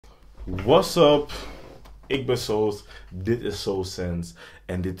What's up? Ik ben Soos, dit is SoozScents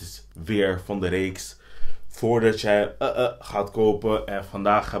en dit is weer van de reeks voordat jij gaat kopen. En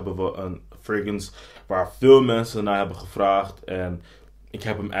vandaag hebben we een fragrance waar veel mensen naar hebben gevraagd en ik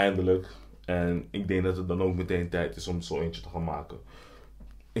heb hem eindelijk. En ik denk dat het dan ook meteen tijd is om zo eentje te gaan maken.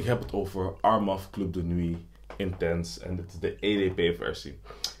 Ik heb het over Armaf Club de Nuit Intense en dit is de EDP versie.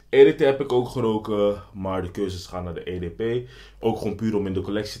 EDT heb ik ook geroken, maar de keuzes gaan naar de EDP. Ook gewoon puur om in de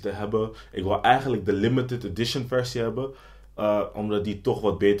collectie te hebben. Ik wil eigenlijk de limited edition versie hebben, omdat die toch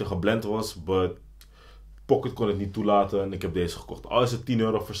wat beter geblend was. But Pocket kon het niet toelaten en ik heb deze gekocht. Al is het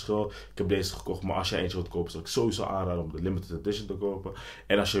 €10 verschil, ik heb deze gekocht. Maar als je eentje wilt kopen, zal ik sowieso aanraden om de limited edition te kopen.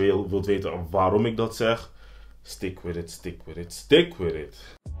 En als je wilt weten waarom ik dat zeg, stick with it, stick with it, stick with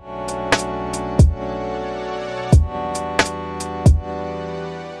it.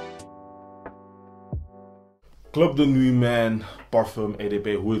 Club de Nuit, Man, Parfum, EDP,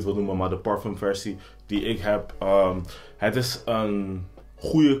 hoe je het wil noemen, maar de Parfum versie die ik heb. Het is een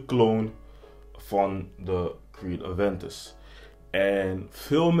goede clone van de Creed Aventus. En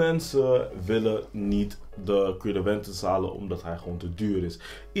veel mensen willen niet de Creed Aventus halen omdat hij gewoon te duur is.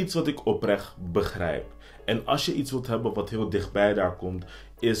 Iets wat ik oprecht begrijp. En als je iets wilt hebben wat heel dichtbij daar komt,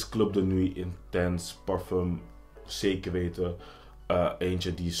 is Club de Nuit Intense Parfum zeker weten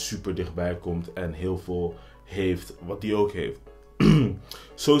eentje die super dichtbij komt en heel veel heeft wat die ook heeft.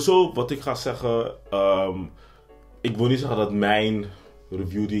 Sowieso wat ik ga zeggen, ik wil niet zeggen dat mijn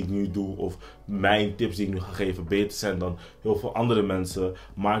review die ik nu doe of mijn tips die ik nu ga geven beter zijn dan heel veel andere mensen,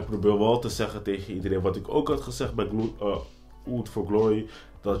 maar ik probeer wel te zeggen tegen iedereen wat ik ook had gezegd bij Weten Voor Glory,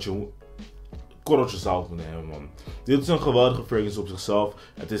 dat je korreltje zout moet nemen, man. Dit is een geweldige fragrance op zichzelf.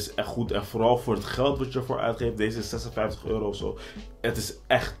 Het is echt goed en vooral voor het geld wat je ervoor uitgeeft. Deze is €56 of zo. Het is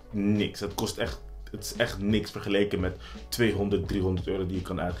echt niks. Het is echt niks vergeleken met 200, €300 die je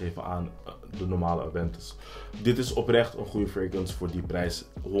kan uitgeven aan de normale Aventus. Dit is oprecht een goede fragrance voor die prijs.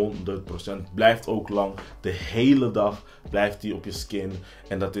 100%. Blijft ook lang. De hele dag blijft die op je skin.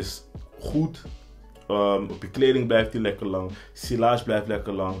 En dat is goed. Op je kleding blijft die lekker lang. Silage blijft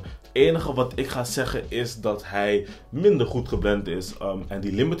lekker lang. Het enige wat ik ga zeggen is dat hij minder goed geblend is. En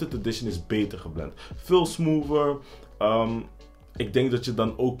die limited edition is beter geblend. Veel smoother. Ik denk dat je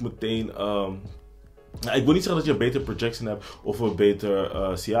dan ook meteen... ik wil niet zeggen dat je een betere projection hebt of een beter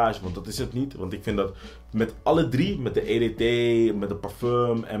sillage, want dat is het niet. Want ik vind dat met alle drie, met de EDT, met de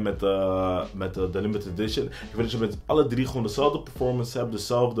Parfum en met de limited edition, ik vind dat je met alle drie gewoon dezelfde performance hebt,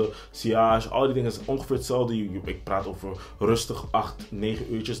 dezelfde sillage, al die dingen zijn ongeveer hetzelfde. Ik praat over rustig 8,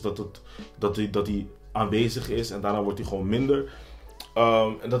 9 uurtjes dat die aanwezig is en daarna wordt hij gewoon minder.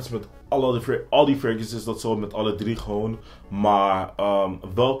 En dat is met al die fragrances, dat zo met alle drie gewoon. Maar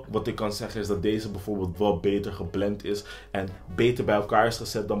wel wat ik kan zeggen is dat deze bijvoorbeeld wel beter geblend is en beter bij elkaar is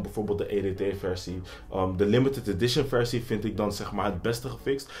gezet dan bijvoorbeeld de EDT versie. De limited edition versie vind ik dan zeg maar het beste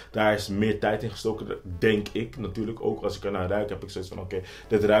gefixt. Daar is meer tijd in gestoken, denk ik natuurlijk ook. Als ik er naar ruik heb ik zoiets van oké,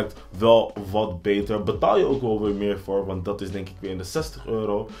 dit ruikt wel wat beter. Betaal je ook wel weer meer voor, want dat is denk ik weer in de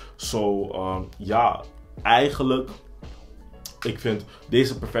 €60. Ja, eigenlijk... Ik vind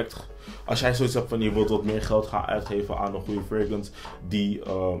deze perfect. Als jij zoiets hebt van je wilt wat meer geld gaan uitgeven aan een goede fragrance die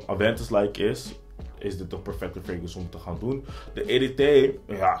Aventus-like is dit een perfecte fragrance om te gaan doen. De EDT,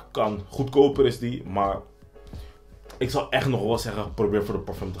 ja, kan. Goedkoper is die, maar ik zou echt nog wel zeggen, probeer voor de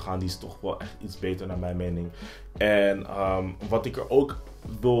Parfum te gaan. Die is toch wel echt iets beter naar mijn mening. En wat ik er ook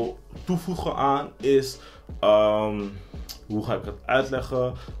wil toevoegen aan is... hoe ga ik het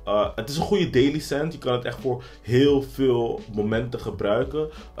uitleggen? Het is een goede daily scent. Je kan het echt voor heel veel momenten gebruiken.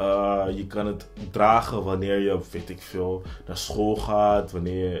 Je kan het dragen wanneer je, weet ik veel, naar school gaat.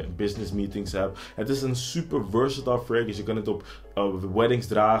 Wanneer je business meetings hebt. Het is een super versatile fragrance. Je kan het op weddings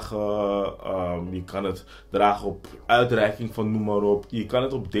dragen. Je kan het dragen op uitreiking van noem maar op. Je kan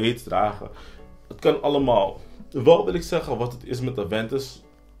het op dates dragen. Het kan allemaal. Wel wil ik zeggen wat het is met Aventus.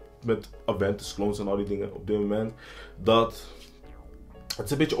 Met Aventus clones en al die dingen op dit moment. Dat het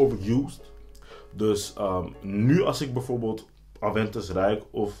is een beetje overused. Dus nu als ik bijvoorbeeld Aventus ruik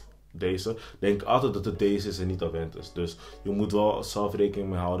of deze, denk ik altijd dat het deze is en niet Aventus. Dus je moet wel zelf rekening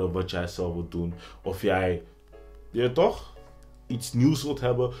mee houden wat jij zelf wilt doen. Of jij, toch, iets nieuws wilt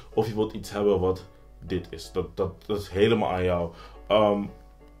hebben of je wilt iets hebben wat dit is. Dat is helemaal aan jou.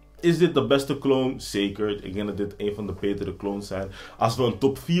 Is dit de beste clone? Zeker. Ik denk dat dit een van de betere clones zijn. Als we een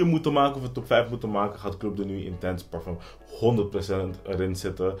top 4 moeten maken of een top 5 moeten maken, gaat Club de Nuit Intense Parfum 100% erin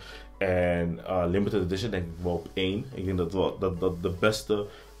zitten. En Limited Edition denk ik wel op 1. Ik denk dat de beste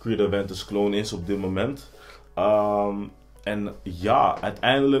Creed Aventus clone is op dit moment. En ja,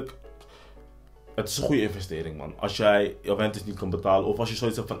 uiteindelijk het is een goede investering, man. Als jij Aventus niet kan betalen, of als je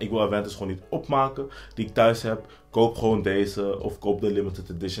zoiets hebt van ik wil Aventus gewoon niet opmaken die ik thuis heb, koop gewoon deze of koop de limited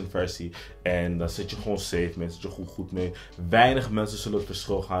edition versie. En dan zit je gewoon safe mee, zit je goed mee. Weinig mensen zullen het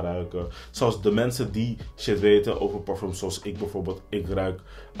verschil gaan ruiken. Zelfs de mensen die shit weten over parfums, zoals ik bijvoorbeeld, ik ruik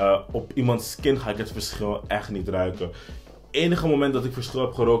op iemands skin ga ik het verschil echt niet ruiken. Het enige moment dat ik verschil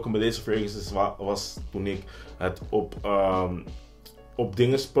heb geroken met deze fragrances was toen ik het op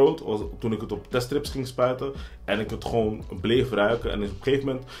dingen sproot, toen ik het op teststrips ging spuiten en ik het gewoon bleef ruiken. En op een gegeven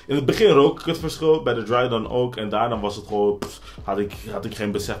moment, in het begin rook ik het verschil, bij de dry dan ook, en daarna was het gewoon, had ik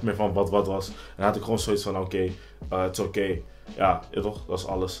geen besef meer van wat was. En had ik gewoon zoiets van oké, het is oké. Ja, toch, dat is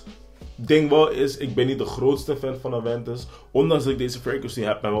alles. Het ding wel is, ik ben niet de grootste fan van Aventus. Ondanks dat ik deze fragrance niet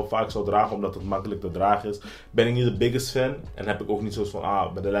heb en wel vaak zal dragen omdat het makkelijk te dragen is, ben ik niet de biggest fan. En heb ik ook niet zoiets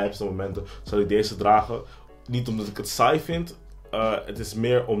van, bij de lijpste momenten zal ik deze dragen. Niet omdat ik het saai vind. Het is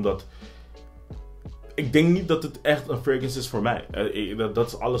meer omdat ik denk niet dat het echt een fragrance is voor mij. Dat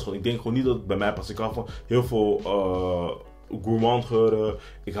is alles gewoon. Ik denk gewoon niet dat het bij mij past. Ik hou van heel veel gourmand geuren.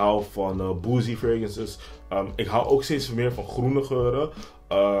 Ik hou van boozy fragrances. Ik hou ook steeds meer van groene geuren.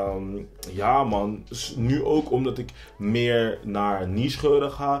 Ja man, dus nu ook omdat ik meer naar niche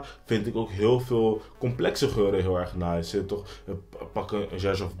geuren ga, vind ik ook heel veel complexe geuren heel erg nice. Toch? Pak een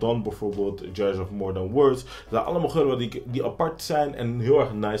Jazz of Dawn bijvoorbeeld, Jazz of More Than Words. Dat zijn allemaal geuren die apart zijn en heel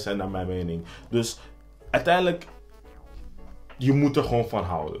erg nice zijn naar mijn mening. Dus uiteindelijk, je moet er gewoon van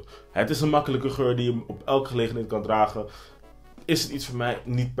houden. Het is een makkelijke geur die je op elke gelegenheid kan dragen. Is het iets voor mij?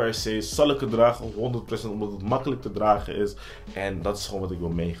 Niet per se. Zal ik het dragen? 100% omdat het makkelijk te dragen is. En dat is gewoon wat ik wil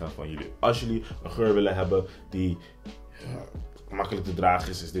meegaan van jullie. Als jullie een geur willen hebben die makkelijk te dragen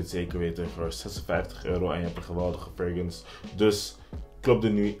is dit zeker weten voor €56 en je hebt een geweldige fragrance. Dus klop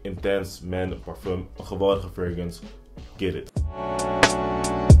er nu Intense Man Parfum. Een geweldige fragrance. Get it.